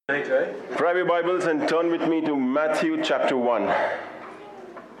Grab your Bibles and turn with me to Matthew chapter 1.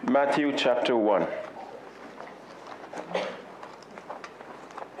 Matthew chapter 1.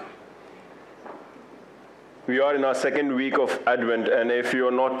 We are in our second week of Advent, and if you're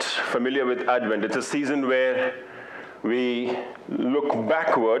not familiar with Advent, it's a season where we look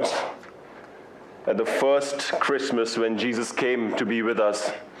backwards at the first Christmas when Jesus came to be with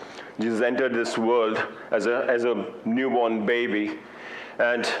us. Jesus entered this world as a newborn baby.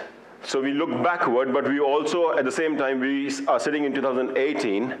 And so we look backward, but we also, at the same time, we are sitting in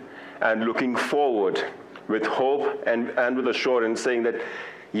 2018 and looking forward with hope and with assurance, saying that,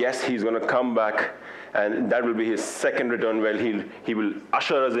 yes, he's going to come back, and that will be his second return, where he will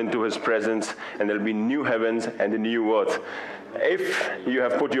usher us into his presence, and there will be new heavens and a new earth. If you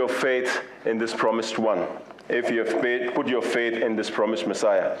have put your faith in this promised one, if you have put your faith in this promised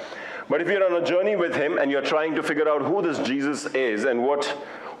Messiah. But if you're on a journey with him and you're trying to figure out who this Jesus is and what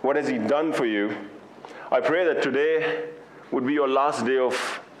has he done for you, I pray that today would be your last day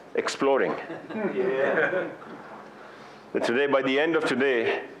of exploring. Yeah. That today, by the end of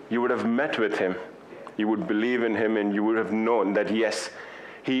today, you would have met with him, you would believe in him, and you would have known that, yes,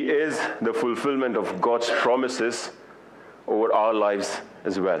 he is the fulfillment of God's promises over our lives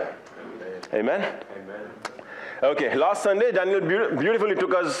as well. Amen? Amen. Okay, last Sunday, Daniel beautifully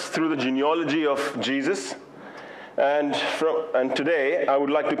took us through the genealogy of Jesus. And today, I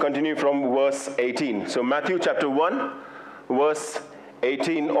would like to continue from verse 18. So Matthew chapter 1, verse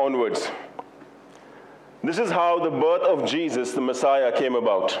 18 onwards. This is how the birth of Jesus, the Messiah, came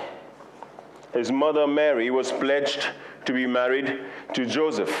about. His mother Mary was pledged to be married to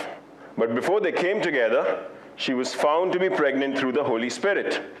Joseph. But before they came together, she was found to be pregnant through the Holy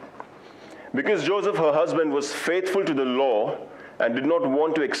Spirit. Because Joseph, her husband, was faithful to the law and did not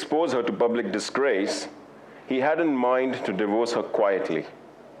want to expose her to public disgrace, he had in mind to divorce her quietly.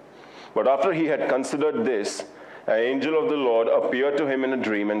 But after he had considered this, an angel of the Lord appeared to him in a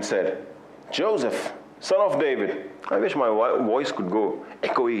dream and said, "Joseph, son of David," I wish my voice could go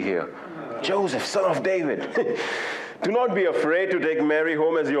echoey here. "Joseph, son of David, do not be afraid to take Mary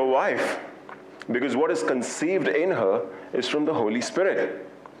home as your wife, because what is conceived in her is from the Holy Spirit.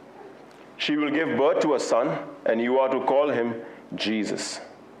 She will give birth to a son, and you are to call him Jesus,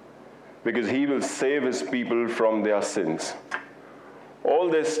 because he will save his people from their sins." All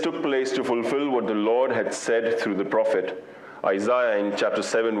this took place to fulfill what the Lord had said through the prophet Isaiah in chapter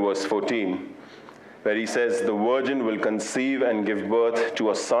 7, verse 14, where he says, "The virgin will conceive and give birth to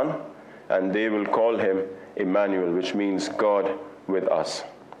a son, and they will call him Emmanuel," which means God with us.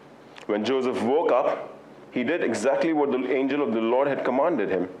 When Joseph woke up, he did exactly what the angel of the Lord had commanded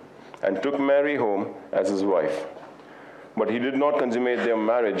him, and took Mary home as his wife. But he did not consummate their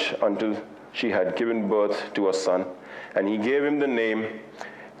marriage until she had given birth to a son, and he gave him the name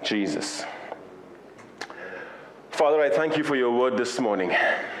Jesus. Father, I thank you for your word this morning.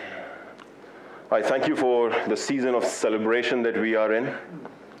 I thank you for the season of celebration that we are in.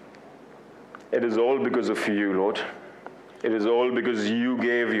 It is all because of you, Lord. It is all because you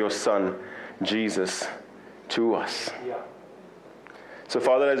gave your son, Jesus, to us. Yeah. So,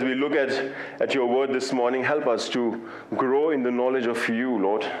 Father, as we look at your word this morning, help us to grow in the knowledge of you,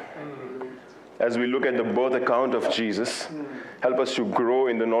 Lord. As we look at the birth account of Jesus, help us to grow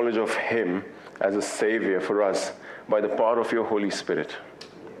in the knowledge of him as a Savior for us by the power of your Holy Spirit.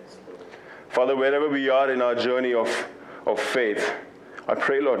 Father, wherever we are in our journey of faith, I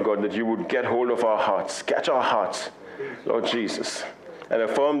pray, Lord God, that you would get hold of our hearts, catch our hearts, Lord Jesus, and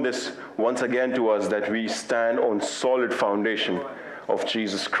affirm this once again to us, that we stand on solid foundation of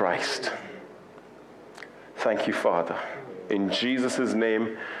Jesus Christ. Thank you, Father. In Jesus'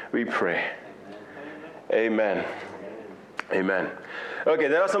 name we pray. Amen. Amen. Okay,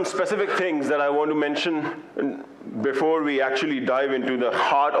 there are some specific things that I want to mention before we actually dive into the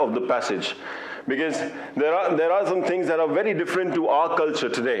heart of the passage, because there are some things that are very different to our culture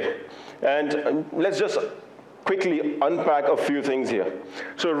today. And let's just quickly unpack a few things here.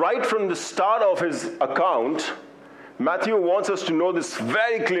 So right from the start of his account, Matthew wants us to know this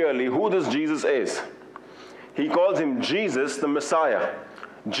very clearly, who this Jesus is. He calls him Jesus, the Messiah.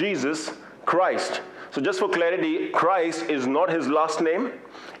 Jesus Christ. So just for clarity, Christ is not his last name.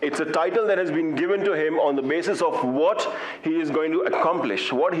 It's a title that has been given to him on the basis of what he is going to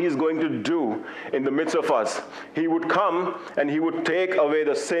accomplish, what he is going to do in the midst of us. He would come and he would take away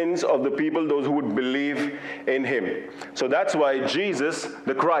the sins of the people, those who would believe in him. So that's why Jesus,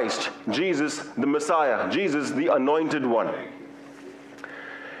 the Christ, Jesus, the Messiah, Jesus, the Anointed One.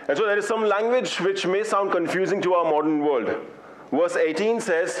 And so there is some language which may sound confusing to our modern world. Verse 18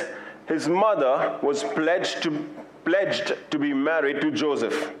 says, his mother was pledged to be married to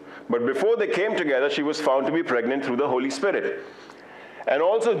Joseph. But before they came together, she was found to be pregnant through the Holy Spirit. And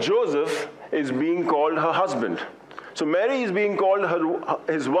also Joseph is being called her husband. So Mary is being called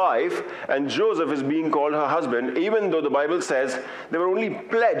his wife, and Joseph is being called her husband, even though the Bible says they were only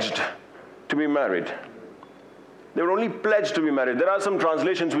pledged to be married. They were only pledged to be married. There are some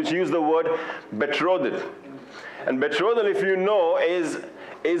translations which use the word betrothed. And betrothal, if you know,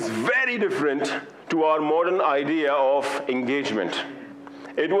 is very different to our modern idea of engagement.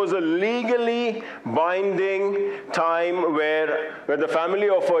 It was a legally binding time where the family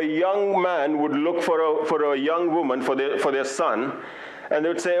of a young man would look for a young woman for their son, and they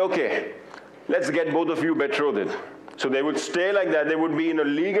would say, okay, let's get both of you betrothed. So they would stay like that. They would be in a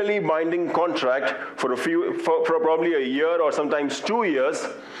legally binding contract for probably a year or sometimes 2 years,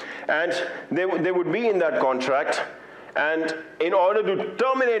 and they would be in that contract. And in order to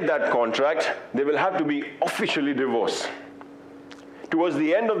terminate that contract, they will have to be officially divorced. Towards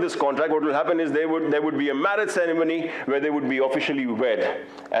the end of this contract, what will happen is there would be a marriage ceremony where they would be officially wed.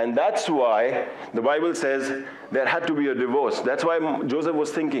 And that's why the Bible says there had to be a divorce. That's why Joseph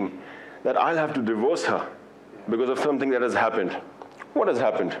was thinking that I'll have to divorce her because of something that has happened. What has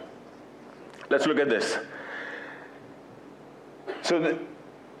happened? Let's look at this. So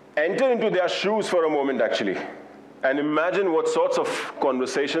enter into their shoes for a moment, actually, and imagine what sorts of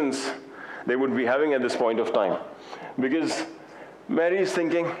conversations they would be having at this point of time. Because Mary is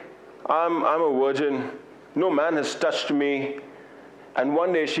thinking, I'm a virgin, no man has touched me. And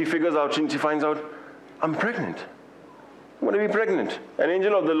one day she figures out, she finds out, I'm pregnant. I'm going to be pregnant. An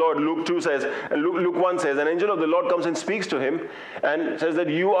angel of the Lord, Luke 1 says, an angel of the Lord comes and speaks to him and says that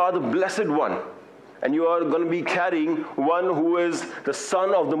you are the blessed one. And you are going to be carrying one who is the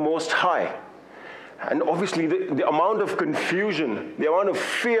Son of the Most High. And obviously the amount of confusion, the amount of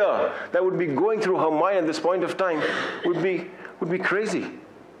fear that would be going through her mind at this point of time would be crazy.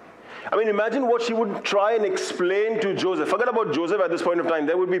 I mean, imagine what she would try and explain to Joseph. Forget about Joseph at this point of time.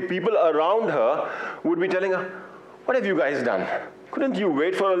 There would be people around her who would be telling her, what have you guys done? Couldn't you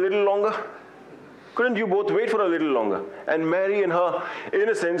wait for a little longer? Couldn't you both wait for a little longer? And Mary, in her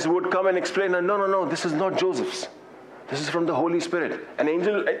innocence, would come and explain, no, this is not Joseph's. This is from the Holy Spirit. An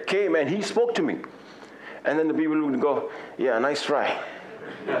angel came and he spoke to me. And then the people would go, yeah, nice try.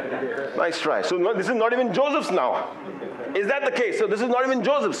 Nice try. So this is not even Joseph's now. Is that the case? So this is not even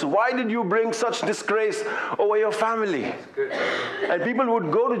Joseph's. Why did you bring such disgrace over your family? And people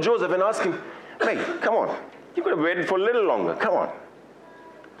would go to Joseph and ask him, hey, come on. You could have waited for a little longer. Come on.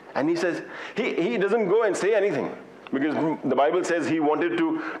 And he says, he doesn't go and say anything. Because the Bible says he wanted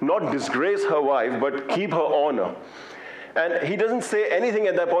to not disgrace her wife, but keep her honor. And he doesn't say anything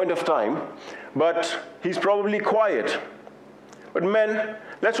at that point of time, but he's probably quiet. But men,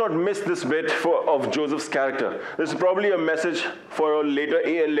 let's not miss this bit of Joseph's character. This is probably a message for a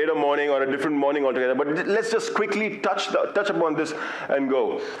later morning or a different morning altogether. But let's just quickly touch upon this and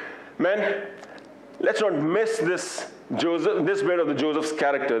go. Men, let's not miss this bit of Joseph's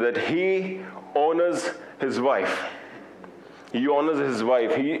character, that he honors his wife. He honors his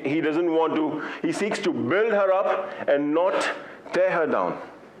wife. He doesn't want to, he seeks to build her up and not tear her down.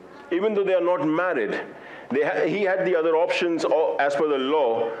 Even though they are not married, he had the other options as per the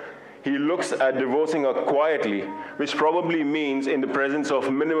law. He looks at divorcing her quietly, which probably means in the presence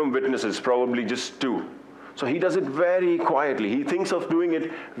of minimum witnesses, probably just 2. So he does it very quietly. He thinks of doing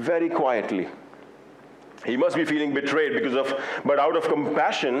it very quietly. He must be feeling betrayed but out of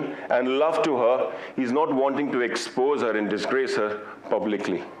compassion and love to her, he's not wanting to expose her and disgrace her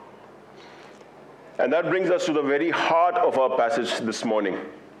publicly. And that brings us to the very heart of our passage this morning.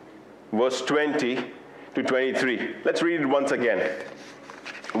 Verse 20 to 23. Let's read it once again.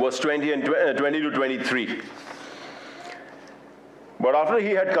 Verse 20 and 20 to 23. But after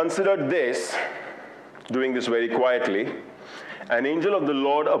he had considered this, doing this very quietly, an angel of the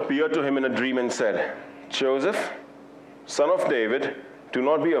Lord appeared to him in a dream and said, Joseph, son of David, do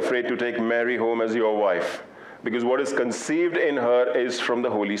not be afraid to take Mary home as your wife, because what is conceived in her is from the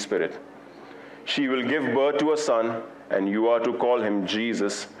Holy Spirit. She will give birth to a son, and you are to call him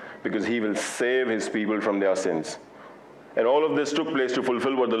Jesus, because he will save his people from their sins. And all of this took place to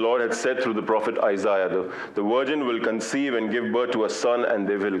fulfill what the Lord had said through the prophet Isaiah. The virgin will conceive and give birth to a son, and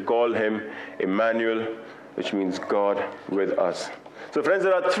they will call him Emmanuel, which means God with us. So friends,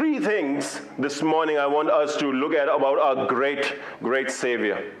 there are 3 things this morning I want us to look at about our great, great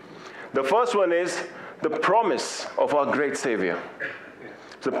Savior. The first one is the promise of our great Savior.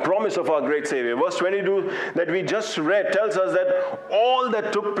 The promise of our great Savior. Verse 22 that we just read tells us that all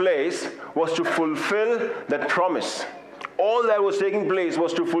that took place was to fulfill that promise. All that was taking place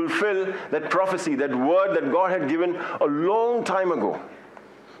was to fulfill that prophecy, that word that God had given a long time ago.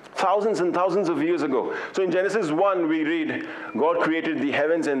 thousands and thousands of years ago. So in Genesis 1, we read, God created the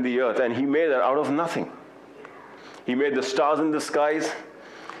heavens and the earth, and he made it out of nothing. He made the stars in the skies.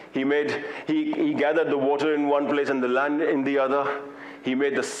 He gathered the water in one place and the land in the other. He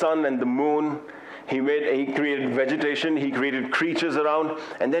made the sun and the moon. He created vegetation. He created creatures around.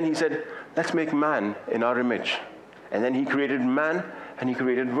 And then he said, let's make man in our image. And then he created man and he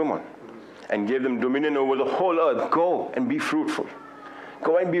created woman and gave them dominion over the whole earth. Go and be fruitful.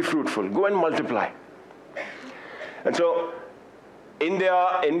 Go and be fruitful. Go and multiply. And so in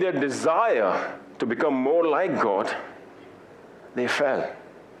their desire to become more like God, they fell.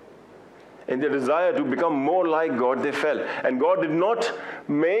 In their desire to become more like God, they fell. And God did not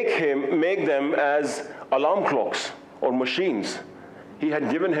make them as alarm clocks or machines. He had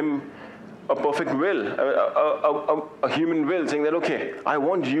given him a perfect will, a human will, saying that, okay, I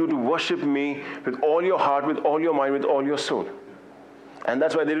want you to worship me with all your heart, with all your mind, with all your soul. And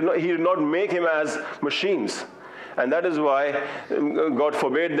that's why he did not make him as machines. And that is why God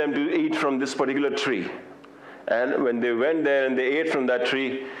forbade them to eat from this particular tree. And when they went there and they ate from that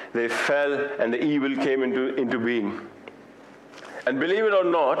tree, they fell and the evil came into being. And believe it or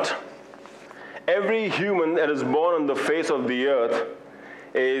not, every human that is born on the face of the earth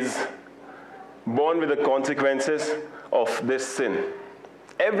is born with the consequences of this sin.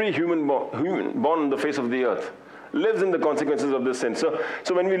 Every human born on the face of the earth lives in the consequences of this sin. So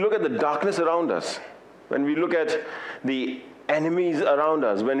when we look at the darkness around us, when we look at the enemies around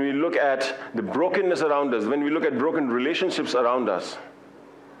us, when we look at the brokenness around us, when we look at broken relationships around us,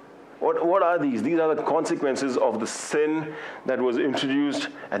 what are these? These are the consequences of the sin that was introduced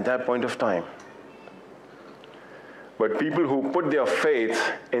at that point of time. But people who put their faith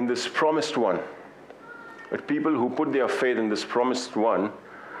in this promised one,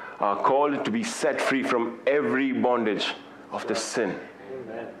 are called to be set free from every bondage of the sin.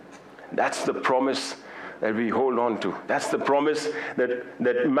 Amen. That's the promise that we hold on to. That's the promise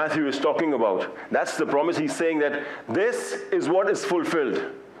that Matthew is talking about. That's the promise he's saying that this is what is fulfilled.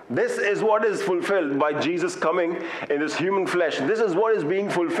 This is what is fulfilled by Jesus coming in this human flesh. This is what is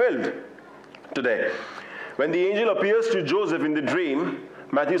being fulfilled today. When the angel appears to Joseph in the dream,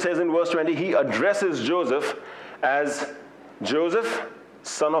 Matthew says in verse 20, he addresses Joseph as Joseph,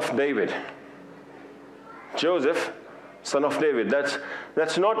 son of David. Joseph, son of David.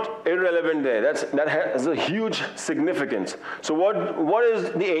 That's not irrelevant there. That has a huge significance. So what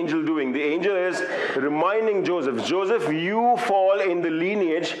is the angel doing? The angel is reminding Joseph, you fall in the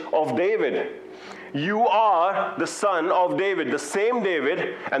lineage of David. You are the son of David, the same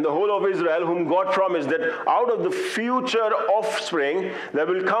David and the whole of Israel whom God promised that out of the future offspring there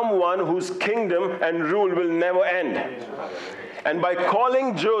will come one whose kingdom and rule will never end. And by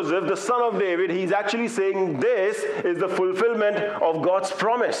calling Joseph the son of David, he's actually saying this is the fulfillment of God's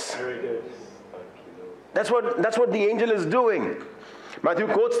promise. That's what the angel is doing. Matthew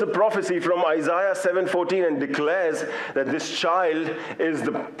quotes the prophecy from Isaiah 7:14 and declares that this child is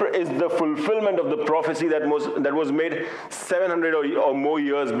the fulfillment of the prophecy that was made 700 or more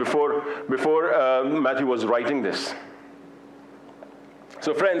years before Matthew was writing this.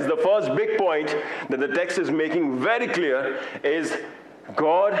 So friends, the first big point that the text is making very clear is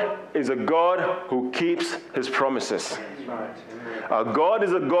God is a God who keeps his promises. God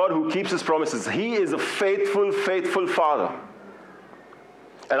is a God who keeps his promises. He is a faithful, faithful Father.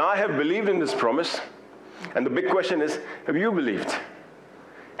 And I have believed in this promise. And the big question is, have you believed?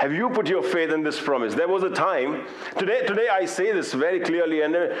 Have you put your faith in this promise? There was a time, today I say this very clearly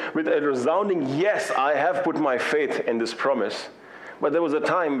and with a resounding yes, I have put my faith in this promise. But there was a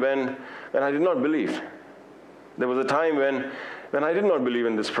time when I did not believe. There was a time when I did not believe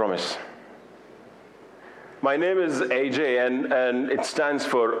in this promise. My name is AJ and it stands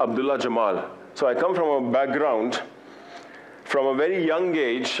for Abdullah Jamal. So I come from a background. From a very young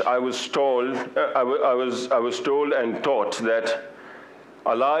age, I was told and taught that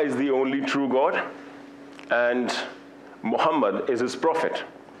Allah is the only true God and Muhammad is his prophet.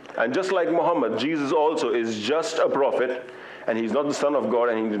 And just like Muhammad, Jesus also is just a prophet and he's not the Son of God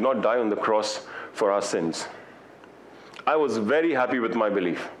and he did not die on the cross for our sins. I was very happy with my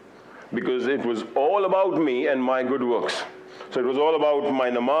belief because it was all about me and my good works. So it was all about my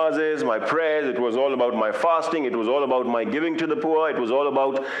namazes, my prayers, it was all about my fasting, it was all about my giving to the poor, it was all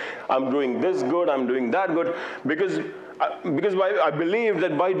about I'm doing this good, I'm doing that good. Because I believed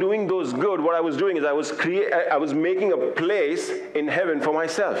that by doing those good, what I was doing is I was making a place in heaven for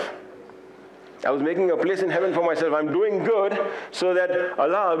myself. I was making a place in heaven for myself. I'm doing good so that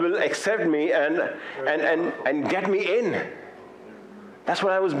Allah will accept me and get me in. That's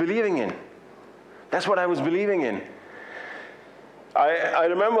what I was believing in. That's what I was believing in. I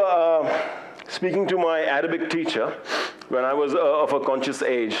remember speaking to my Arabic teacher when I was of a conscious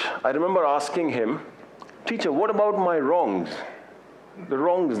age. I remember asking him, "Teacher, what about my wrongs? The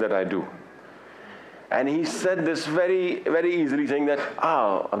wrongs that I do?" And he said this very, very easily, saying that,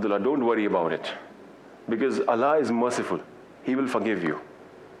 Abdullah, don't worry about it. Because Allah is merciful. He will forgive you.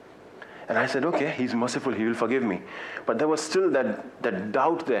 And I said, okay, He's merciful, He will forgive me. But there was still that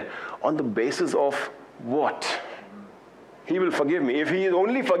doubt there. On the basis of what? He will forgive me. If He is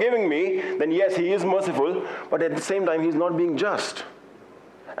only forgiving me, then yes, He is merciful. But at the same time, He's not being just.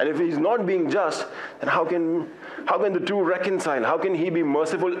 And if He's not being just, then how can the two reconcile? How can He be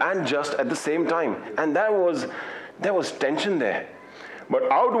merciful and just at the same time? And there was tension there. But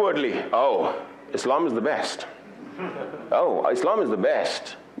outwardly, Islam is the best. Islam is the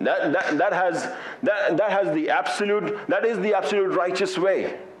best. That is the absolute righteous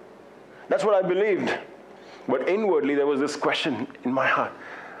way. That's what I believed. But inwardly there was this question in my heart: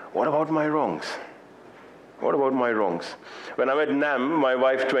 what about my wrongs? What about my wrongs? When I met Nam, my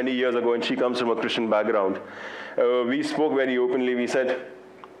wife, 20 years ago, and she comes from a Christian background, we spoke very openly. We said,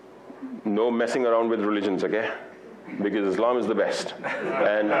 no messing around with religions, okay? Because Islam is the best.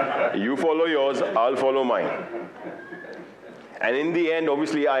 And you follow yours, I'll follow mine. And in the end,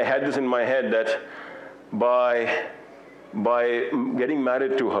 obviously, I had this in my head that by getting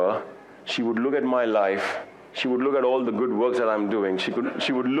married to her, she would look at my life, she would look at all the good works that I'm doing, she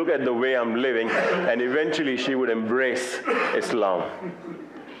would look at the way I'm living, and eventually she would embrace Islam.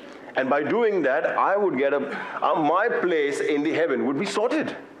 And by doing that, I would get my place in the heaven would be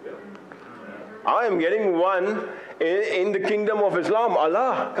sorted. I am getting one in the kingdom of Islam.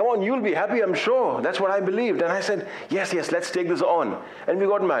 Allah, come on, you'll be happy, I'm sure. That's what I believed. And I said, yes, let's take this on. And we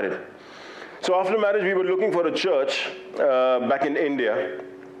got married. So after marriage, we were looking for a church back in India.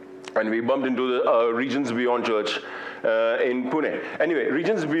 And we bumped into the Regions Beyond Church in Pune. Anyway,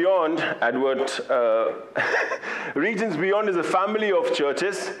 Regions Beyond, Regions Beyond is a family of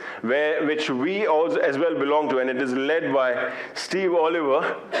churches which we also as well belong to, and it is led by Steve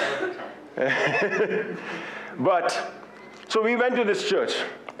Oliver. So we went to this church,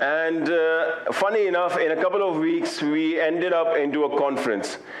 and funny enough, in a couple of weeks, we ended up into a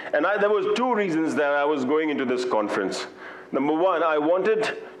conference. And there was two reasons that I was going into this conference. Number one, I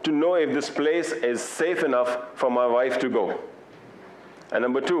wanted to know if this place is safe enough for my wife to go. And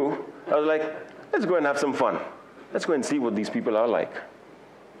number two, I was like, let's go and have some fun. Let's go and see what these people are like.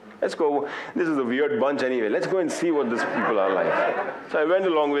 Let's go. This is a weird bunch anyway. Let's go and see what these people are like. So I went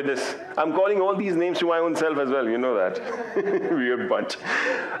along with this. I'm calling all these names to my own self as well. You know that. Weird bunch.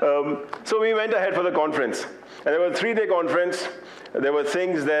 So we went ahead for the conference. And there was a 3-day conference. There were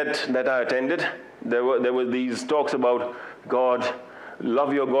things that I attended. There were these talks about God,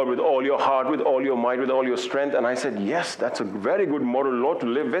 love your God with all your heart, with all your might, with all your strength. And I said, yes, that's a very good moral law to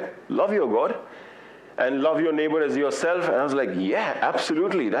live with. Love your God. And love your neighbor as yourself. And I was like, yeah,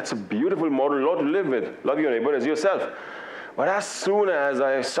 absolutely. That's a beautiful moral law to live with. Love your neighbor as yourself. But as soon as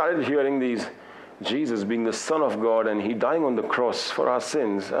I started hearing these, Jesus being the Son of God and He dying on the cross for our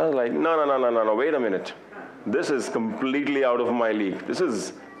sins, I was like, no, wait a minute. This is completely out of my league. This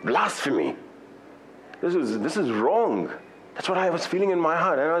is blasphemy. This is wrong. That's what I was feeling in my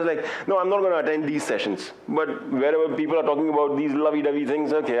heart. And I was like, no, I'm not going to attend these sessions. But wherever people are talking about these lovey-dovey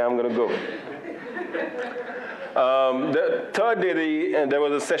things, okay, I'm going to go. The third day, there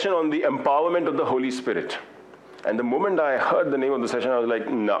was a session on the empowerment of the Holy Spirit. And the moment I heard the name of the session, I was like,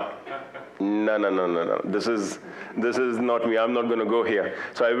 no. This is not me. I'm not going to go here.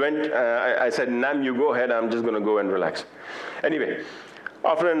 So I went, I said, Nam, you go ahead. I'm just going to go and relax. Anyway,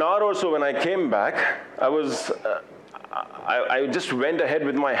 after an hour or so, when I came back, I just went ahead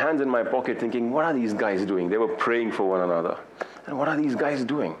with my hands in my pocket thinking, what are these guys doing? They were praying for one another. And what are these guys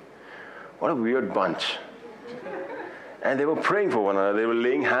doing? What a weird bunch. And they were praying for one another. They were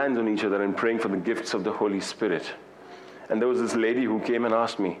laying hands on each other and praying for the gifts of the Holy Spirit. And there was this lady who came and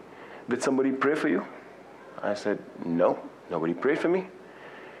asked me, did somebody pray for you? I said, no, nobody prayed for me.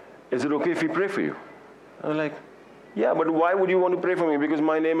 Is it okay if we pray for you? I was like, yeah, but why would you want to pray for me? Because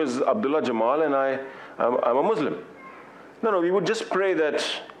my name is Abdullah Jamal and I'm a Muslim. No, we would just pray that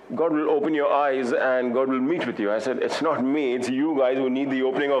God will open your eyes and God will meet with you. I said, it's not me, it's you guys who need the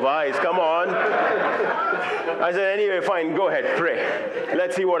opening of eyes. Come on. I said, anyway, fine, go ahead, pray.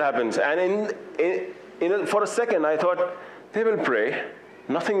 Let's see what happens. And for a second, I thought, they will pray,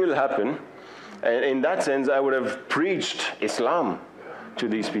 nothing will happen. And in that sense, I would have preached Islam to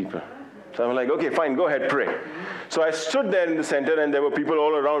these people. So I'm like, okay, fine, go ahead, pray. So I stood there in the center and there were people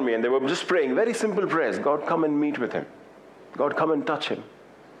all around me and they were just praying very simple prayers. God, come and meet with him. God, come and touch him.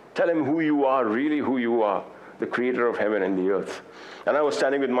 Tell him who you are, really who you are. the creator of heaven and the earth. And I was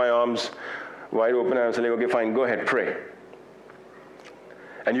standing with my arms wide open, and I was saying, okay, fine, go ahead, pray.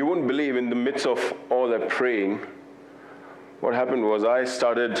 And you wouldn't believe, in the midst of all that praying, what happened was I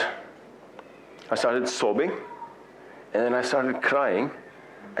started sobbing, and then I started crying,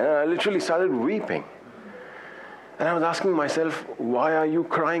 and I literally started weeping. And I was asking myself, why are you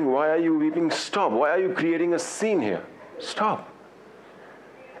crying? Why are you weeping? Stop. Why are you creating a scene here? Stop.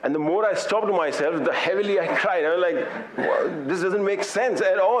 And the more I stopped myself, the heavily I cried. I was like, well, this doesn't make sense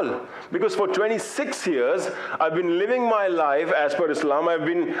at all. Because for 26 years, I've been living my life as per Islam. I've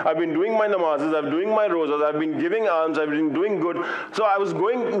been doing my namazes, I've been doing my rosas, I've been giving alms, I've been doing good. So I was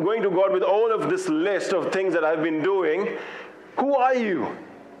going to God with all of this list of things that I've been doing. Who are you?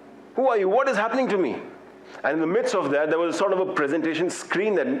 Who are you? What is happening to me? And in the midst of that, there was sort of a presentation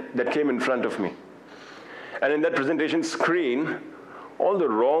screen that came in front of me. And in that presentation screen, all the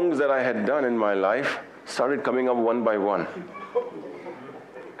wrongs that I had done in my life started coming up one by one.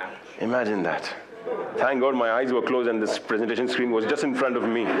 Imagine that. Thank God my eyes were closed and this presentation screen was just in front of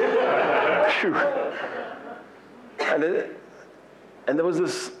me. Phew. And there was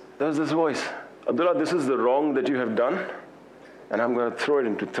this voice, Abdullah, this is the wrong that you have done, and I'm going to throw it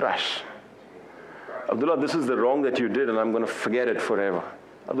into trash. Abdullah, this is the wrong that you did, and I'm going to forget it forever.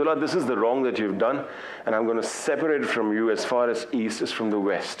 Abdullah, this is the wrong that you've done, and I'm going to separate from you as far as east is from the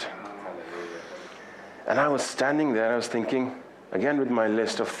west. And I was standing there, and I was thinking, again with my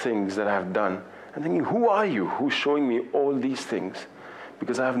list of things that I've done, I'm thinking, who are you who's showing me all these things?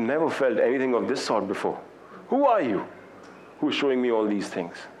 Because I have never felt anything of this sort before. Who are you who's showing me all these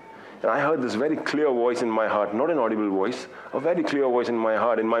things? And I heard this very clear voice in my heart, not an audible voice, a very clear voice in my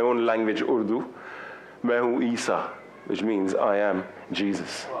heart, in my own language, Urdu, Main hu Isa, which means I am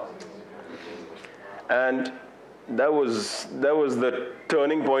Jesus. And that was the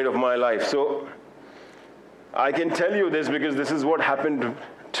turning point of my life. So I can tell you this because this is what happened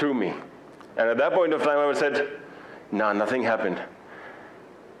to me. And at that point of time, I said, nah, nothing happened.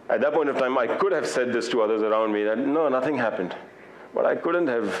 At that point of time, I could have said this to others around me, that no, nothing happened. But I couldn't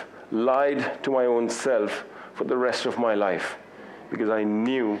have lied to my own self for the rest of my life, because I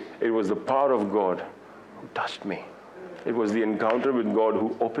knew it was the power of God who touched me. It was the encounter with God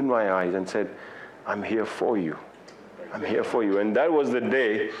who opened my eyes and said, I'm here for you. I'm here for you. And that was the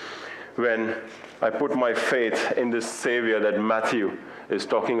day when I put my faith in this Savior that Matthew is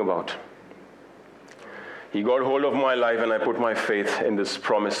talking about. He got hold of my life, and I put my faith in this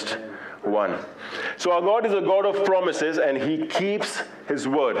promised one. So our God is a God of promises, and He keeps His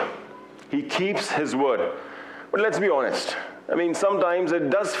word. He keeps His word. But let's be honest. I mean, sometimes it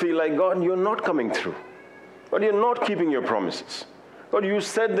does feel like, God, you're not coming through. God, you're not keeping your promises. God, you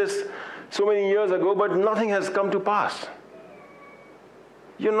said this so many years ago, but nothing has come to pass.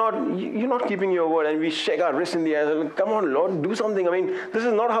 You're not keeping your word. And we shake our wrist in the air and say, come on, Lord, do something. I mean, this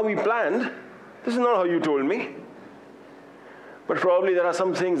is not how we planned. This is not how you told me. But probably there are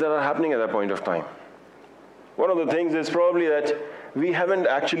some things that are happening at that point of time. One of the things is probably that we haven't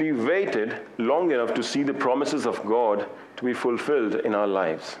actually waited long enough to see the promises of God to be fulfilled in our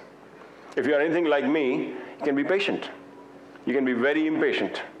lives. If you are anything like me, you can be patient. You can be very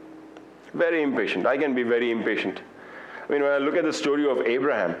impatient. Very impatient. I can be very impatient. I mean, when I look at the story of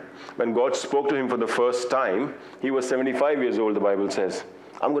Abraham, when God spoke to him for the first time, he was 75 years old, the Bible says.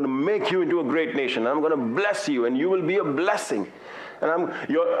 I'm going to make you into a great nation. I'm going to bless you, and you will be a blessing.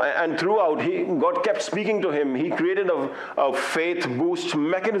 And throughout, God kept speaking to him. He created a faith boost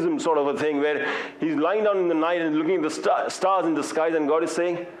mechanism sort of a thing where he's lying down in the night and looking at the stars in the skies, and God is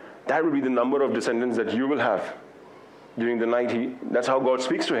saying, that will be the number of descendants that you will have. During the night, that's how God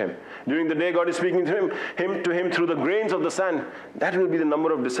speaks to him. During the day, God is speaking to him through the grains of the sand. That will be the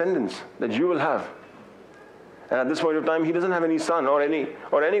number of descendants that you will have. And at this point of time, he doesn't have any son or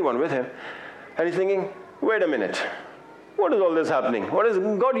anyone with him. And he's thinking, wait a minute. What is all this happening? What is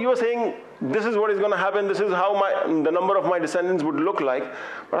God, you are saying this is what is going to happen. This is how the number of my descendants would look like.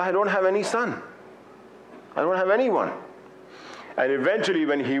 But I don't have any son. I don't have anyone. And eventually,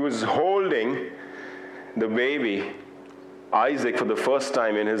 when he was holding the baby, Isaac, for the first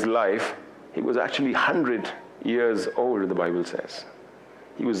time in his life, he was actually 100 years old, the Bible says.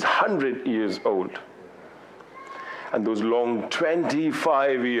 He was 100 years old. And those long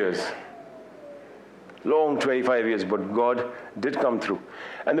 25 years, but God did come through.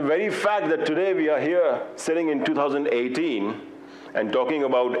 And the very fact that today we are here sitting in 2018 and talking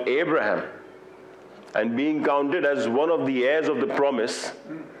about Abraham and being counted as one of the heirs of the promise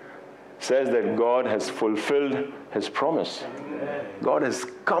says that God has fulfilled his promise. God has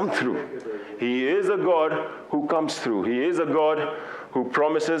come through. He is a God who comes through. He is a God who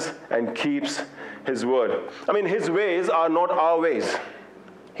promises and keeps his word. I mean, his ways are not our ways.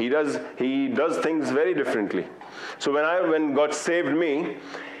 He does things very differently. So when God saved me,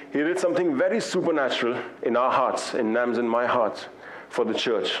 he did something very supernatural in our hearts, in Nam's and my heart, for the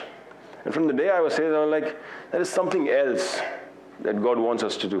church. And from the day I was saved, I was like, there is something else that God wants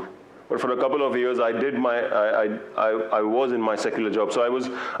us to do. But for a couple of years, I was in my secular job. So I was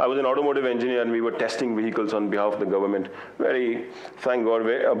an automotive engineer, and we were testing vehicles on behalf of the government. Thank God,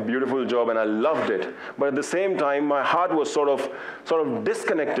 a beautiful job, and I loved it. But at the same time, my heart was sort of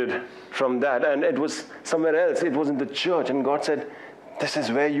disconnected from that, and it was somewhere else. It was in the church, and God said, this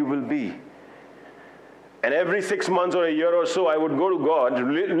is where you will be. And every 6 months or a year or so, I would go to God,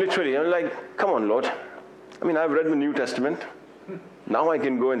 literally. I'm like, come on, Lord. I mean, I've read the New Testament. Now I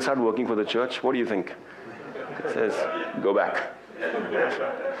can go and start working for the church. What do you think? It says, go back.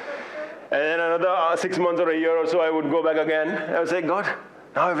 And then another 6 months or a year or so, I would go back again. I would say, God,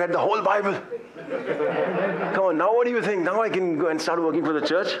 now I've read the whole Bible. Come on, now what do you think? Now I can go and start working for the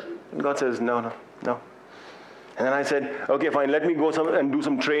church? And God says, no. And then I said, okay, fine, let me go and do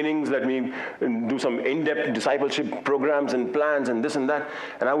some trainings, let me do some in-depth discipleship programs and plans and this and that.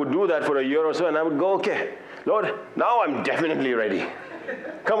 And I would do that for a year or so, and I would go, okay, Lord, now I'm definitely ready.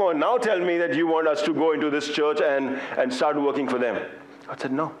 Come on, now tell me that you want us to go into this church and start working for them. God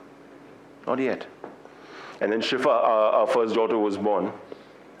said, no, not yet. And then Shifa, our first daughter, was born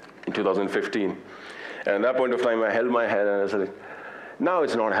in 2015. And at that point of time, I held my head and I said, now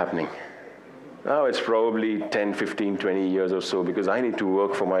it's not happening. Now it's probably 10, 15, 20 years or so, because I need to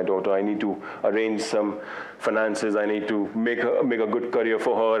work for my daughter. I need to arrange some finances. I need to make a good career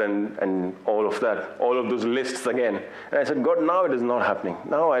for her and all of that, all of those lists again. And I said, God, now it is not happening.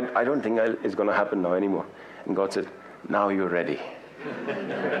 Now I don't think it's going to happen now anymore. And God said, now you're ready.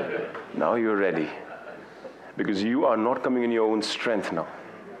 Now you're ready. Because you are not coming in your own strength now.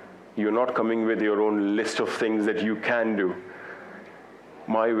 You're not coming with your own list of things that you can do.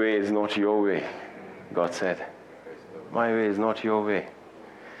 My way is not your way, God said. My way is not your way.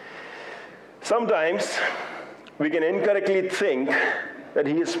 Sometimes we can incorrectly think that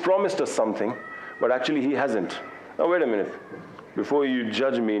he has promised us something, but actually he hasn't. Now wait a minute. Before you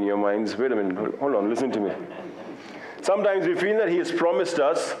judge me in your minds, wait a minute. Hold on, listen to me. Sometimes we feel that he has promised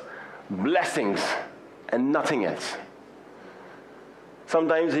us blessings and nothing else.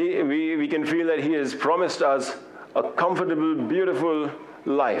 Sometimes we can feel that he has promised us a comfortable, beautiful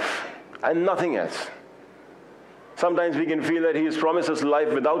life and nothing else. Sometimes we can feel that he has promised us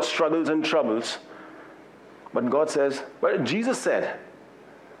life without struggles and troubles. But God says, but Jesus said,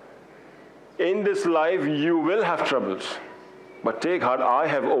 in this life you will have troubles. But take heart, I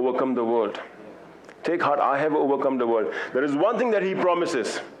have overcome the world. Take heart, I have overcome the world. There is one thing that he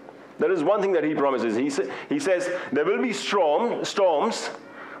promises. There is one thing that he promises. He says, there will be storms,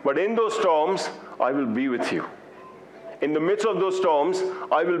 but in those storms, I will be with you. In the midst of those storms,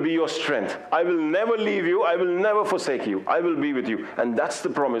 I will be your strength. I will never leave you. I will never forsake you. I will be with you. And that's the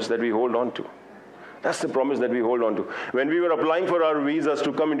promise that we hold on to. That's the promise that we hold on to. When we were applying for our visas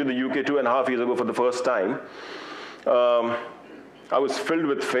to come into the UK 2.5 years ago for the first time, I was filled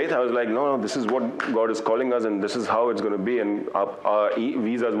with faith. I was like, no, this is what God is calling us, and this is how it's going to be. And our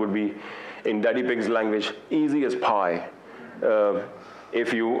visas would be, in Daddy Pig's language, easy as pie.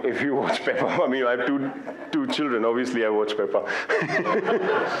 If you watch Peppa, I mean, I have two children. Obviously, I watch Peppa.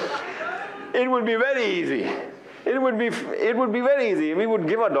 It would be very easy. It would be very easy. We would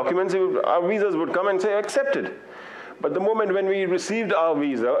give our documents. Our visas would come and say accepted. But the moment when we received our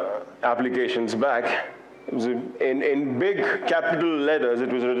visa applications back, it was in big capital letters. It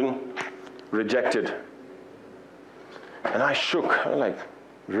was written rejected. And I shook. I'm like,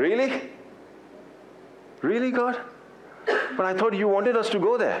 really? Really, God? But I thought you wanted us to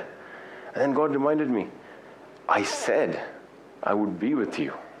go there. And then God reminded me, I said I would be with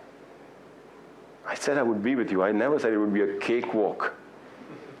you. I said I would be with you. I never said it would be a cakewalk.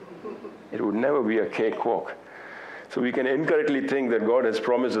 It would never be a cakewalk. So we can incorrectly think that God has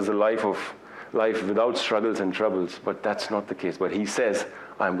promised us a life without struggles and troubles, but that's not the case. But he says,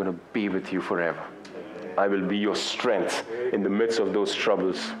 I'm going to be with you forever. I will be your strength in the midst of those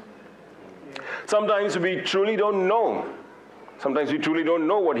troubles. Sometimes we truly don't know. Sometimes we truly don't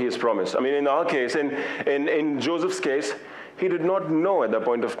know what he has promised. I mean, in our case, in Joseph's case, he did not know at that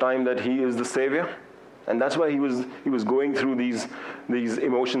point of time that he is the Savior. And that's why he was going through these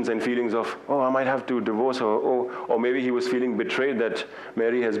emotions and feelings of, I might have to divorce her. Or maybe he was feeling betrayed that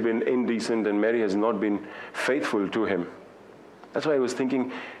Mary has been indecent and Mary has not been faithful to him. That's why he was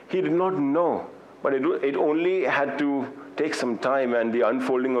thinking, he did not know. But it only had to take some time and the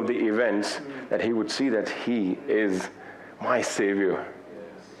unfolding of the events that he would see that he is my Savior.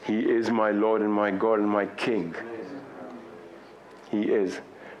 He is my Lord and my God and my King. He is.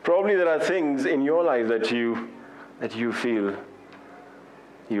 Probably there are things in your life that you feel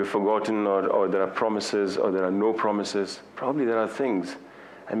you've forgotten, or there are promises, or there are no promises. Probably there are things.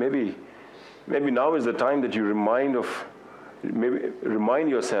 And maybe now is the time that you remind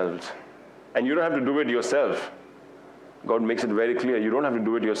yourselves. And you don't have to do it yourself. God makes it very clear. You don't have to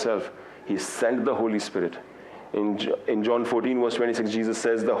do it yourself. He sent the Holy Spirit. In John 14, verse 26, Jesus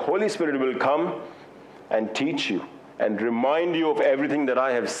says, the Holy Spirit will come and teach you and remind you of everything that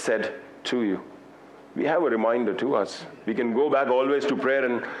I have said to you. We have a reminder to us. We can go back always to prayer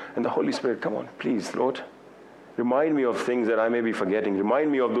and the Holy Spirit, come on, please, Lord. Remind me of things that I may be forgetting.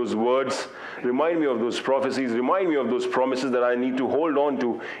 Remind me of those words. Remind me of those prophecies. Remind me of those promises that I need to hold on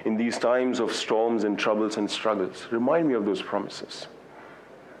to in these times of storms and troubles and struggles. Remind me of those promises.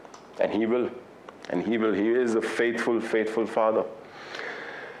 And He will. And He will. He is a faithful, faithful Father.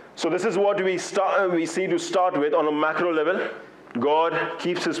 So this is what we see to start with on a macro level. God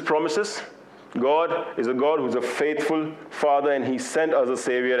keeps His promises. God is a God who's a faithful Father, and He sent us a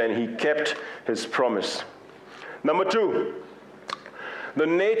Savior, and He kept His promise. Number 2, the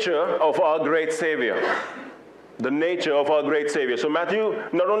nature of our great Savior. The nature of our great Savior. So Matthew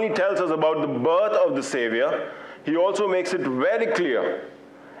not only tells us about the birth of the Savior, he also makes it very clear.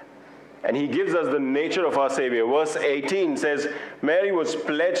 And he gives us the nature of our Savior. Verse 18 says, Mary was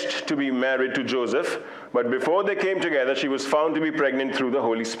pledged to be married to Joseph, but before they came together, she was found to be pregnant through the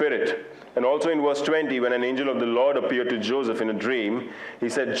Holy Spirit. And also in verse 20, when an angel of the Lord appeared to Joseph in a dream, he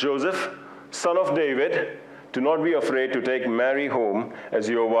said, Joseph, son of David, do not be afraid to take Mary home as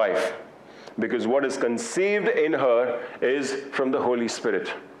your wife, because what is conceived in her is from the Holy Spirit.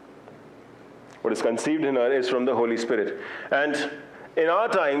 What is conceived in her is from the Holy Spirit. And in our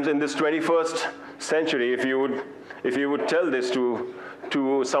times, in this 21st century, if you would tell this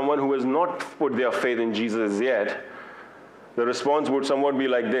to someone who has not put their faith in Jesus yet, the response would somewhat be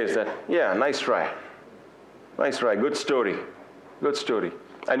like this, that, yeah, nice try. Nice try, good story, good story.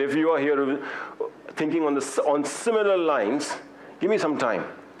 And if you are here thinking on similar lines, give me some time.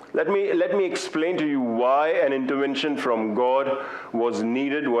 Let me explain to you why an intervention from God was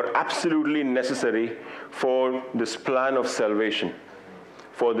needed, were absolutely necessary for this plan of salvation,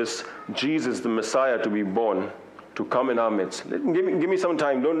 for this Jesus, the Messiah, to be born, to come in our midst. Give me some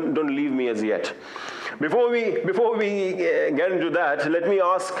time. Don't leave me as yet. Before we get into that, let me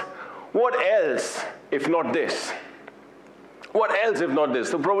ask, what else if not this? What else if not this?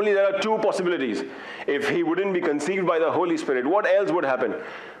 So probably there are two possibilities. If he wouldn't be conceived by the Holy Spirit, what else would happen?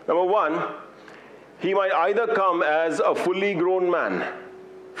 Number one, he might either come as a fully grown man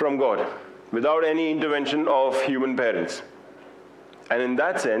from God without any intervention of human parents. And in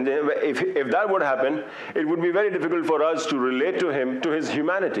that sense, if that would happen, it would be very difficult for us to relate to him, to his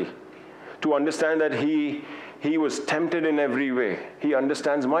humanity, to understand that he was tempted in every way. He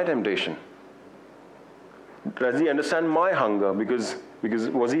understands my temptation. Does he understand my hunger? Because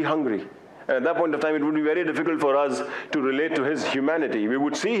was he hungry? And at that point of time, it would be very difficult for us to relate to his humanity. We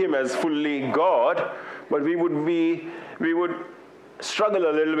would see him as fully God, but we would struggle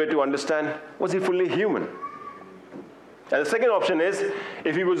a little bit to understand, was he fully human? And the second option is,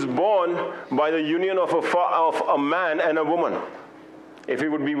 if he was born by the union of a man and a woman. If he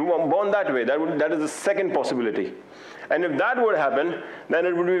would be born that way, that is the second possibility. And if that would happen, then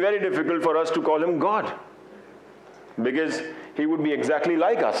it would be very difficult for us to call him God. Because he would be exactly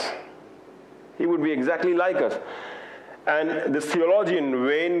like us. He would be exactly like us. And this theologian,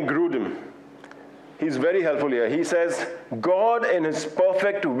 Wayne Grudem, he's very helpful here. He says, God in his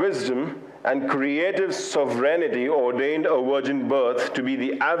perfect wisdom and creative sovereignty ordained a virgin birth to be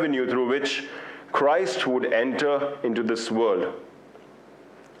the avenue through which Christ would enter into this world.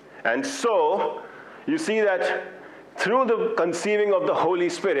 And so, you see that through the conceiving of the Holy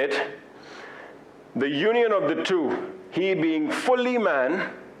Spirit, the union of the two, he being fully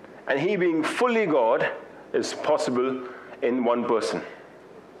man and he being fully God, is possible in one person.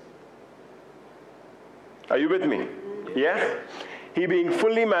 Are you with me? Yeah? He being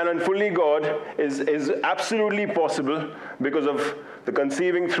fully man and fully God is absolutely possible because of the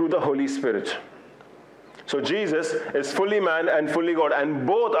conceiving through the Holy Spirit. So Jesus is fully man and fully God, and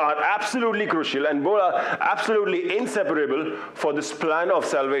both are absolutely crucial and both are absolutely inseparable for this plan of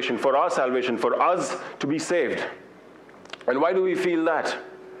salvation, for our salvation, for us to be saved. And why do we feel that?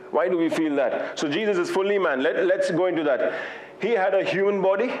 Why do we feel that? So Jesus is fully man. Let's go into that. He had a human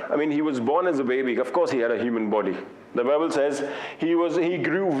body. I mean, he was born as a baby. Of course he had a human body. The Bible says he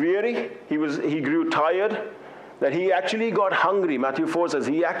grew weary, he grew tired, that he actually got hungry. Matthew 4 says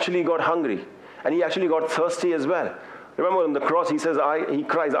he actually got hungry. And he actually got thirsty as well. Remember on the cross, he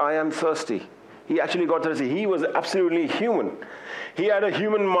cries, I am thirsty. He actually got thirsty. He was absolutely human. He had a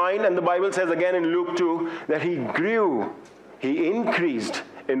human mind, and the Bible says again in Luke 2 that he grew, he increased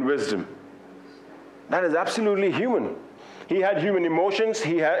in wisdom. That is absolutely human. He had human emotions.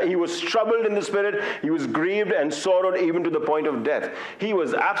 He was troubled in the spirit. He was grieved and sorrowed even to the point of death. He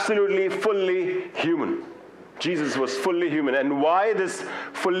was absolutely, fully human. Jesus was fully human. And why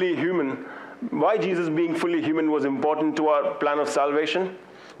Jesus being fully human was important to our plan of salvation?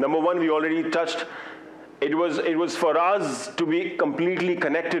 Number one, we already touched. It was for us to be completely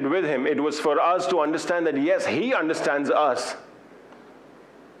connected with him. It was for us to understand that, yes, he understands us.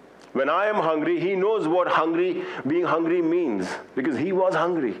 When I am hungry, he knows what being hungry means, because he was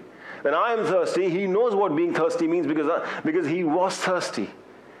hungry. When I am thirsty, he knows what being thirsty means, because he was thirsty.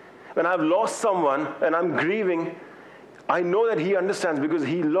 When I've lost someone and I'm grieving, I know that he understands, because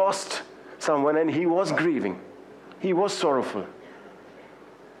he lost someone and he was grieving. He was sorrowful.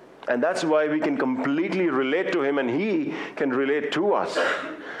 And that's why we can completely relate to him, and he can relate to us.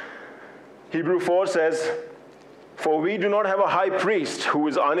 Hebrews 4 says, for we do not have a high priest who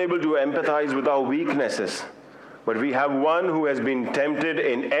is unable to empathize with our weaknesses, but we have one who has been tempted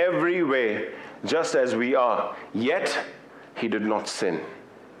in every way, just as we are. Yet he did not sin.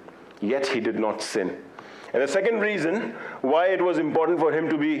 Yet he did not sin. And the second reason why it was important for him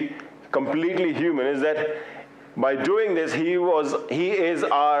to be completely human is that by doing this, he is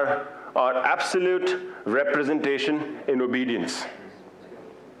our absolute representation in obedience.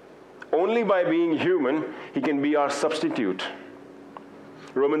 Only by being human, he can be our substitute.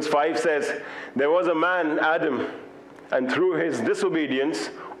 Romans 5 says, there was a man, Adam, and through his disobedience,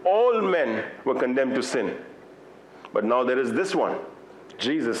 all men were condemned to sin. But now there is this one,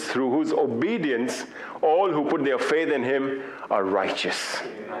 Jesus, through whose obedience, all who put their faith in him are righteous,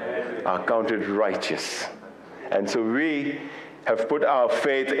 are counted righteous. And so we have put our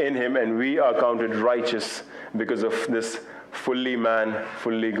faith in him, and we are counted righteous because of this fully man,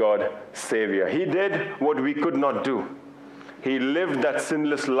 fully God Savior. He did what we could not do. He lived that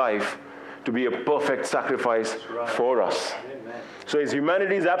sinless life to be a perfect sacrifice for us. Amen. So his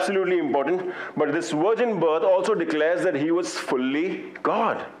humanity is absolutely important, but this virgin birth also declares that he was fully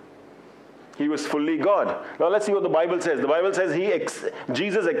God. He was fully God. Now let's see what the Bible says. The Bible says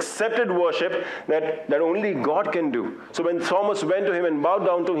Jesus accepted worship that only God can do. So when Thomas went to him and bowed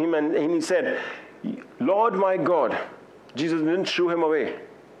down to him and he said, Lord my God, Jesus didn't shoo him away.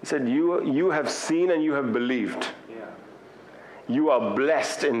 He said, you have seen and you have believed. Yeah. You are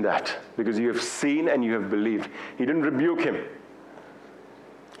blessed in that because you have seen and you have believed. He didn't rebuke him.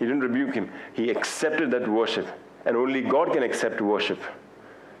 He didn't rebuke him. He accepted that worship. And only God can accept worship.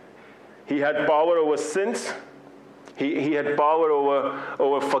 He had power over sins. He had power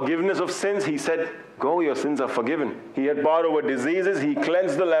over forgiveness of sins. He said, go, your sins are forgiven. He had power over diseases. He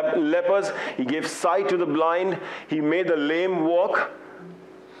cleansed the lepers. He gave sight to the blind. He made the lame walk.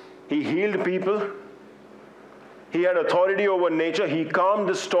 He healed people. He had authority over nature. He calmed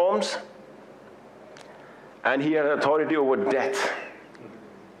the storms. And he had authority over death.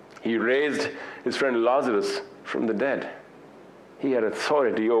 He raised his friend Lazarus from the dead. He had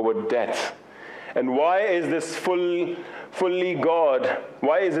authority over death. And why is this fully God?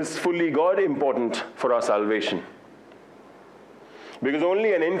 Why is this fully God important for our salvation? Because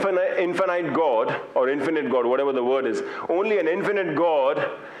only an infinite God, or infinite God, whatever the word is, only an infinite God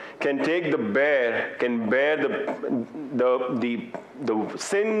can bear the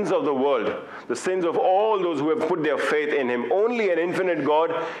sins of the world, the sins of all those who have put their faith in him. Only an infinite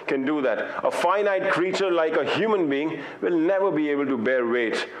God can do that. A finite creature like a human being will never be able to bear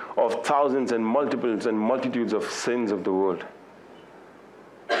weight of thousands and multiples and multitudes of sins of the world.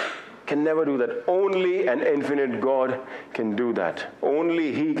 Can never do that. Only an infinite God can do that.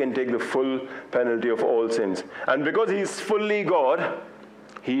 Only he can take the full penalty of all sins. And because he is fully God,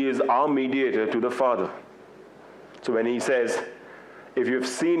 he is our mediator to the Father. So when he says, if you have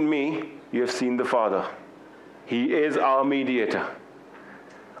seen me, you have seen the Father. He is our mediator.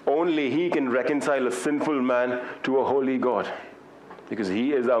 Only he can reconcile a sinful man to a holy God, because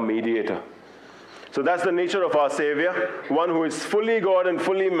he is our mediator. So that's the nature of our Savior, one who is fully God and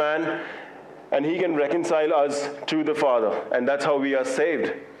fully man, and he can reconcile us to the Father. And that's how we are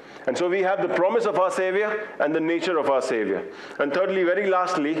saved. And so we have the promise of our Savior and the nature of our Savior. And thirdly, very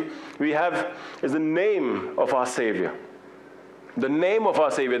lastly, we have is the name of our Savior. The name of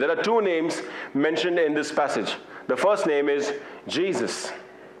our Savior. There are two names mentioned in this passage. The first name is Jesus.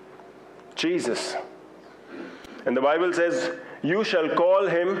 Jesus. And the Bible says, you shall call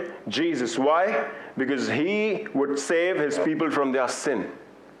him Jesus. Why? Because he would save his people from their sin.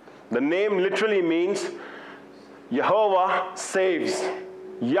 The name literally means Jehovah saves.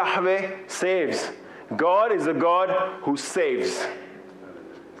 Yahweh saves. God is a God who saves.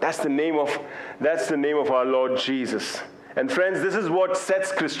 That's the name of our Lord Jesus. And friends, this is what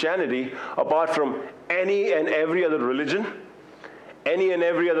sets Christianity apart from any and every other religion, any and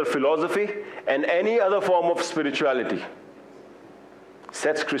every other philosophy, and any other form of spirituality.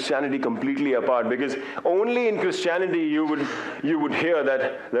 Sets Christianity completely apart, because only in Christianity you would hear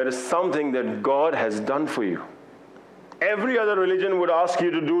that there is something that God has done for you. Every other religion would ask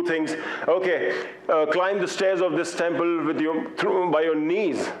you to do things. Okay, climb the stairs of this temple by your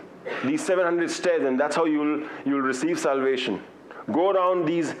knees, these 700 stairs, and that's how you'll receive salvation. Go around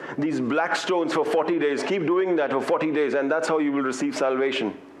these black stones for 40 days. Keep doing that for 40 days, and that's how you will receive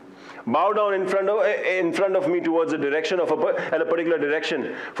salvation. Bow down in front of me towards a direction at a particular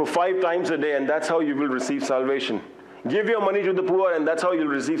direction for 5 times a day, and that's how you will receive salvation. Give your money to the poor, and that's how you'll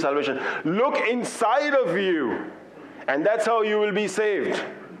receive salvation. Look inside of you, and that's how you will be saved.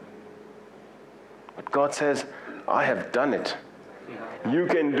 But God says, I have done it. You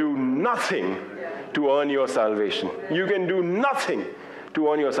can do nothing to earn your salvation. You can do nothing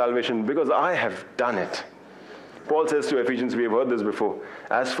to earn your salvation, because I have done it. Paul says to Ephesians, we have heard this before,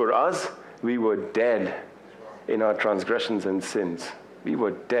 as for us, we were dead in our transgressions and sins. We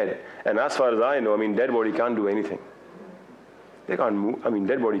were dead. And as far as I know, dead body can't do anything. They can't move.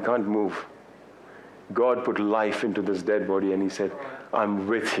 Dead body can't move. God put life into this dead body, and he said, I'm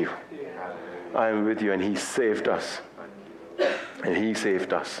with you. I'm with you. And he saved us. And he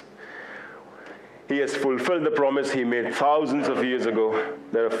saved us. He has fulfilled the promise he made thousands of years ago,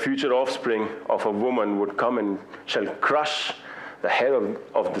 that a future offspring of a woman would come and shall crush the head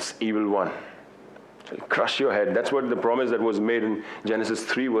of this evil one. Shall crush your head. That's what the promise that was made in Genesis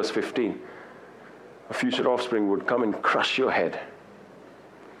 3 verse 15. A future offspring would come and crush your head.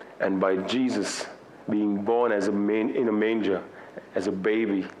 And by Jesus being born in a manger, as a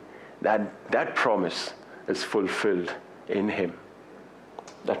baby, that promise is fulfilled in him.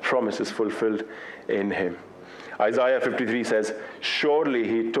 That promise is fulfilled in him. Isaiah 53 says, surely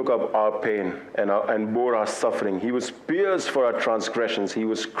he took up our pain and bore our suffering. He was pierced for our transgressions. He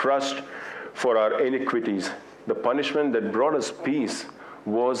was crushed for our iniquities. The punishment that brought us peace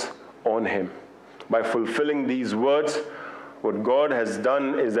was on him. By fulfilling these words, what God has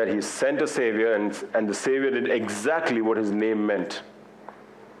done is that he sent a Savior, and the Savior did exactly what his name meant.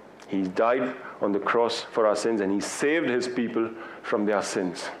 He died on the cross for our sins, and he saved his people from their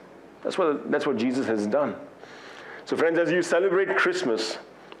sins. That's what Jesus has done. So friends, as you celebrate Christmas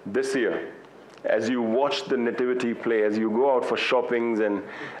this year, as you watch the nativity play, as you go out for shoppings and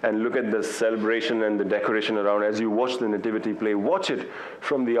look at the celebration and the decoration around, as you watch the nativity play, watch it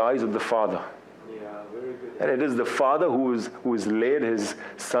from the eyes of the Father. Yeah, very good. And it is the Father who has laid his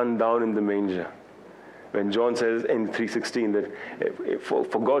Son down in the manger. When John says in 3:16 that for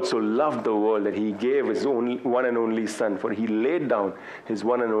God so loved the world that he gave his one and only Son, for he laid down his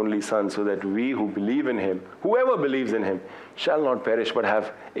one and only Son, so that we who believe in him, whoever believes in him, shall not perish but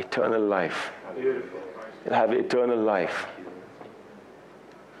have eternal life. Beautiful. Have eternal life.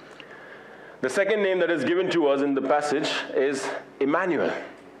 The second name that is given to us in the passage is Emmanuel.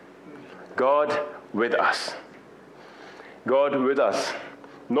 God with us. God with us.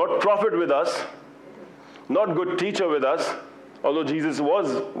 Not prophet with us. Not good teacher with us, although Jesus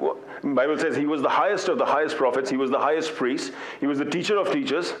was, the Bible says he was the highest of the highest prophets, he was the highest priest, he was the teacher of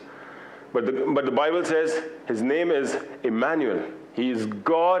teachers, but the Bible says his name is Emmanuel. He is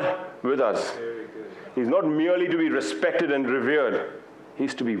God with us. He's not merely to be respected and revered,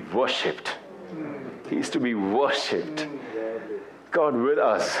 he's to be worshipped. He's to be worshipped. God with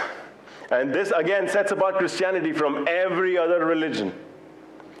us. And this again sets apart Christianity from every other religion.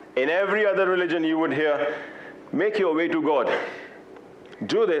 In every other religion you would hear, make your way to God.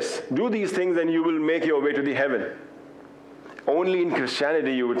 Do this, do these things, and you will make your way to the heaven. Only in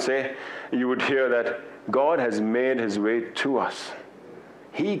Christianity you would hear that God has made his way to us.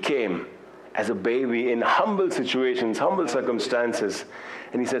 He came as a baby in humble situations, humble circumstances,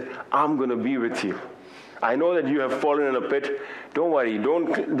 and he said, I'm going to be with you. I know that you have fallen in a pit. Don't worry,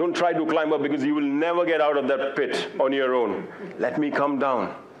 don't try to climb up, because you will never get out of that pit on your own. Let me come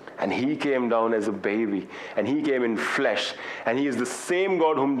down. And he came down as a baby, and he came in flesh, and he is the same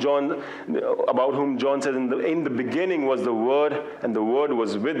God about whom John says, in the beginning was the Word, and the Word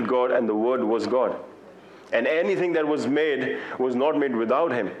was with God, and the Word was God. And anything that was made was not made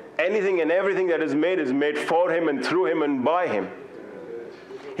without him. Anything and everything that is made for him and through him and by him.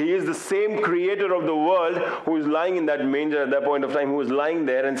 He is the same creator of the world who is lying in that manger at that point of time, who was lying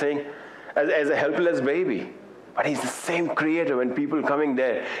there and saying, as a helpless baby, But he's the same creator. When people coming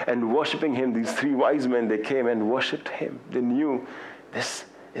there and worshiping him, these 3 wise men, they came and worshipped him. They knew this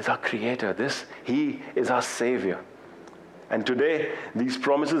is our creator. He is our savior. And today, these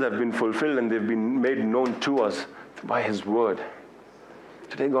promises have been fulfilled and they've been made known to us by his word.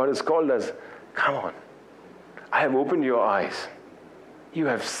 Today, God has called us, come on. I have opened your eyes. You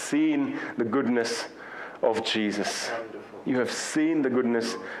have seen the goodness of Jesus. Wonderful. You have seen the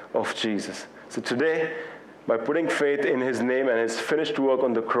goodness of Jesus. So today, by putting faith in his name and his finished work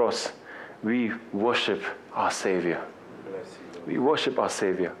on the cross, we worship our Savior. We worship our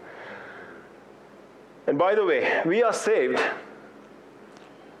Savior. And by the way, we are saved.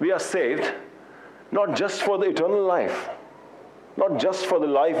 We are saved not just for the eternal life, not just for the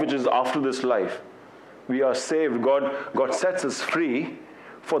life which is after this life. We are saved. God sets us free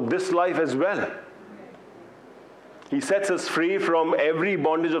for this life as well. He sets us free from every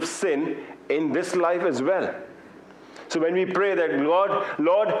bondage of sin in this life as well. So when we pray that,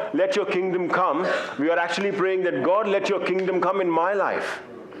 Lord, let your kingdom come, we are actually praying that, God, let your kingdom come in my life.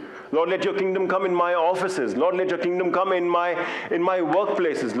 Lord, let your kingdom come in my offices. Lord, let your kingdom come in my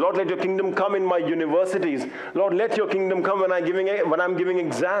workplaces. Lord, let your kingdom come in my universities. Lord, let your kingdom come when I'm giving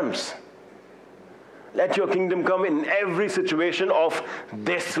exams. Let your kingdom come in every situation of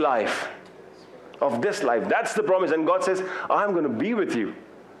this life. Of this life. That's the promise. And God says, I'm going to be with you.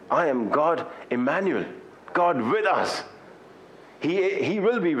 I am God, Emmanuel. God with us. He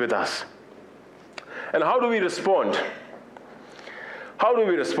will be with us. And how do we respond? How do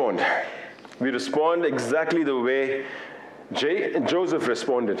we respond? We respond exactly the way Joseph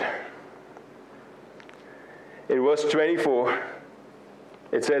responded. In verse 24,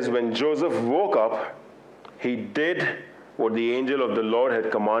 it says, when Joseph woke up, he did what the angel of the Lord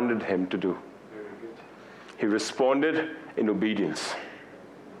had commanded him to do. He responded in obedience.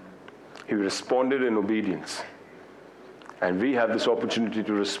 He responded in obedience. And we have this opportunity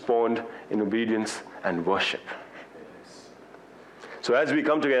to respond in obedience and worship. So as we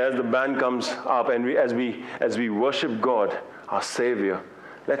come together, as the band comes up, and as we worship God, our Savior,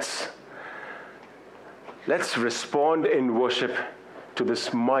 let's respond in worship to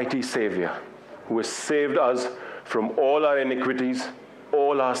this mighty Savior who has saved us from all our iniquities,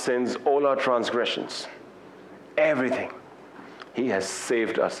 all our sins, all our transgressions. Everything. He has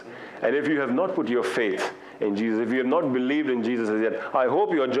saved us. And if you have not put your faith in Jesus, if you have not believed in Jesus as yet, I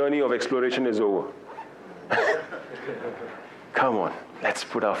hope your journey of exploration is over. Come on, let's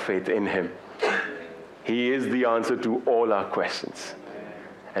put our faith in him. He is the answer to all our questions.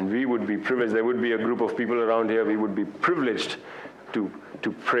 And we would be privileged. There would be a group of people around here. We would be privileged to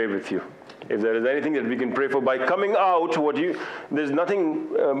pray with you. If there is anything that we can pray for, by coming out, there's nothing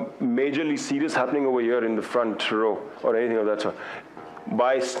majorly serious happening over here in the front row or anything of that sort.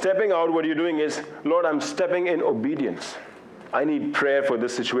 By stepping out, what you're doing is, Lord, I'm stepping in obedience. I need prayer for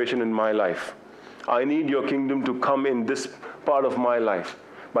this situation in my life. I need your kingdom to come in this part of my life.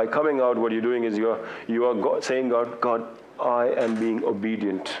 By coming out, what you're doing is you are saying, God, I am being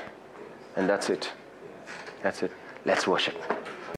obedient. And that's it. That's it. Let's worship.